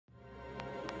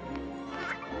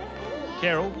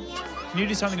Carol, can you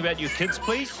do something about your kids,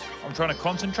 please? I'm trying to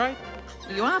concentrate.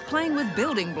 You are playing with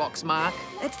building blocks, Mark.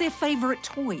 That's their favourite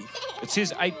toy. It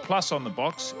says 8+ on the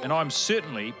box, and I'm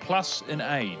certainly plus in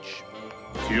age.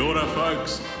 Kia ora,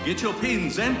 folks. Get your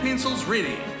pens and pencils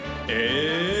ready.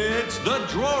 It's the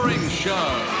Drawing Show.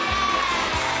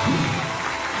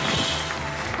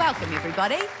 Welcome,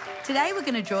 everybody. Today we're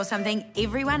going to draw something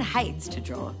everyone hates to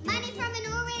draw. Money from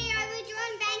an already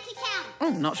overdrawn bank account. Oh,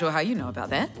 not sure how you know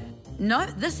about that. No,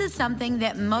 this is something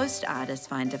that most artists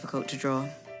find difficult to draw.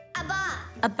 A bath.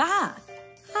 A bath.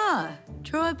 Ah,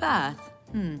 draw a bath.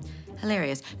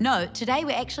 Hilarious. No, today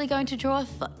we're actually going to draw a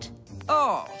foot.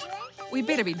 Oh, we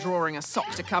better be drawing a sock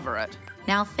to cover it.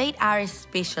 Now, feet are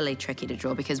especially tricky to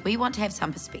draw because we want to have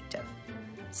some perspective.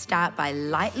 Start by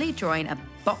lightly drawing a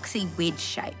boxy wedge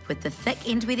shape with the thick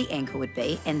end where the ankle would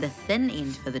be and the thin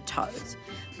end for the toes.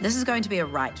 This is going to be a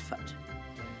right foot.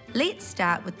 Let's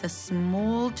start with the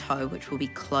small toe, which will be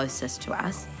closest to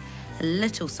us. A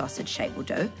little sausage shape will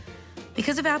do.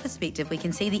 Because of our perspective, we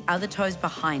can see the other toes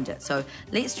behind it. So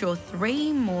let's draw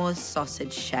 3 more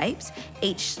sausage shapes,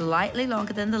 each slightly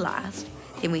longer than the last.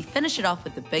 Then we finish it off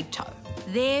with the big toe.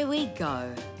 There we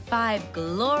go. 5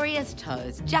 glorious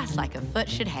toes, just like a foot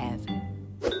should have.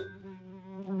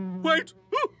 Wait,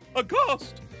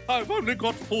 aghast! I've only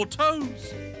got 4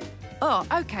 toes. Oh,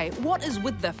 OK, what is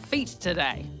with the feet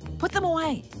today? Put them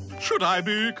away. Should I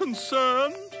be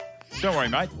concerned? Don't worry,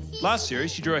 mate. Last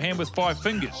series, she drew a hand with 5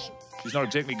 fingers. She's not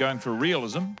exactly going for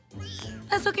realism.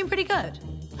 That's looking pretty good.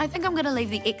 I think I'm going to leave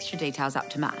the extra details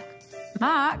up to Mark.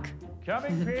 Mark?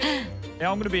 Coming, Pete.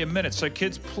 Now, I'm going to be a minute, so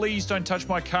kids, please don't touch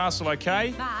my castle,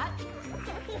 OK? Mark?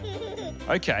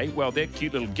 OK, well, that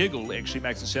cute little giggle actually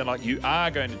makes it sound like you are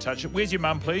going to touch it. Where's your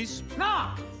mum, please?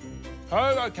 Mark!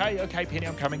 Oh, OK, Penny,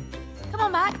 I'm coming. Come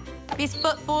on, Mark. Best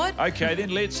foot forward. OK,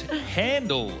 then let's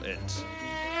handle it.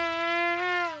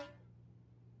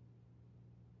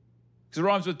 Because it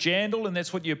rhymes with jandle, and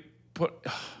that's what you put...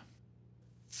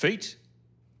 Feet?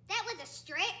 That was a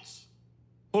stretch.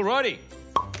 Alrighty.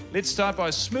 Let's start by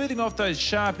smoothing off those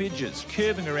sharp edges,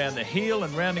 curving around the heel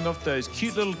and rounding off those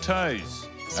cute little toes.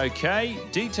 OK,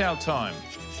 detail time.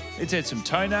 Let's add some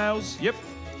toenails. Yep,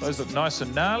 those look nice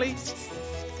and gnarly.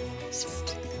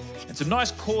 And some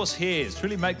nice coarse hairs to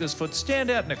really make this foot stand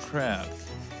out in a crowd.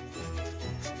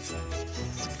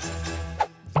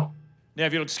 Now,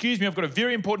 if you'll excuse me, I've got a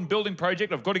very important building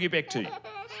project I've got to get back to.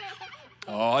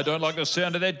 Oh, I don't like the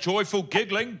sound of that joyful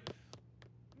giggling.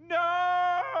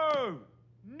 No!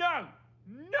 No!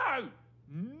 No!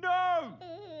 No!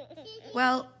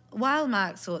 Well, while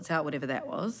Mark sorts out whatever that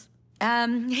was,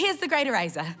 here's the great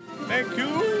eraser. Thank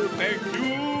you, thank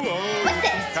you. Oh, What's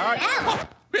this? Ow.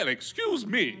 well, excuse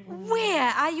me. Where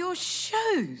are your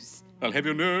shoes? I'll have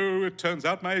you know, it turns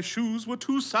out my shoes were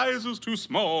 2 sizes too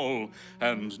small,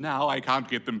 and now I can't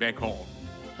get them back on.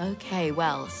 OK,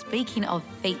 well, speaking of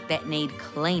feet that need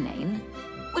cleaning,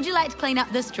 would you like to clean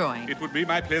up this drawing? It would be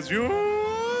my pleasure.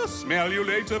 Smell you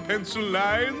later, pencil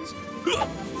lines.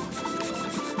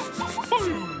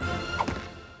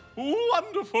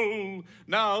 Wonderful.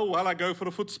 Now, while I go for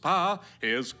a foot spa,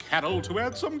 here's Carol to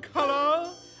add some colour.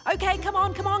 OK, come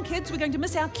on, kids. We're going to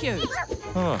miss our cue.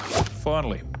 Oh,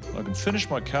 finally. I can finish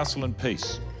my castle in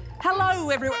peace.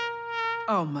 Hello, everyone.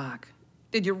 Oh, Mark,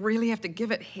 did you really have to give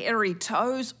it hairy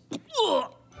toes?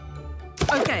 Ugh.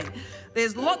 OK,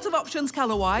 there's lots of options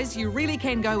colour-wise. You really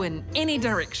can go in any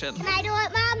direction. Can I do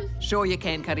it, Mum? Sure you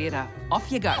can, Carriera.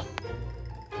 Off you go.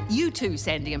 You too,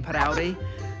 Sandy and Paraldi.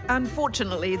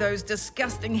 Unfortunately, those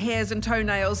disgusting hairs and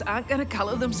toenails aren't going to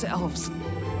colour themselves.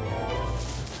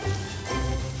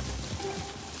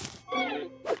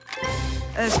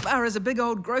 As far as a big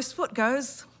old gross foot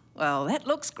goes, well, that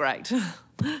looks great.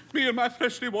 Me and my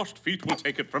freshly washed feet will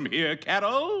take it from here,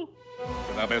 Carol.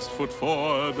 With our best foot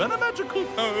forward and a magical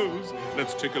pose,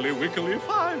 let's tickly-wickly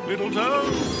 5 little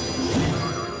toes.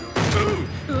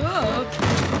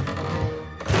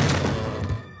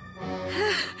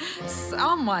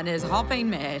 Someone is hopping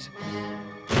mad.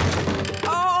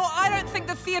 Oh, I don't think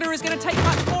the theatre is going to take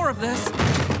much more of this.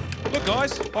 Look,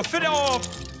 guys, I fit it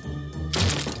off.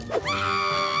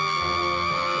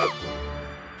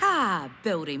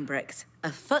 Building bricks,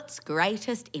 a foot's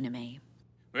greatest enemy.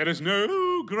 There is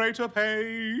no greater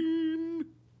pain.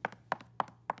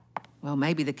 Well,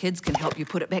 maybe the kids can help you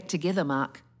put it back together,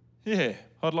 Mark. Yeah,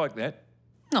 I'd like that.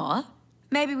 Aw,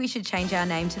 maybe we should change our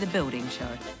name to the Building Show.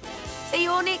 See you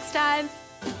all next time.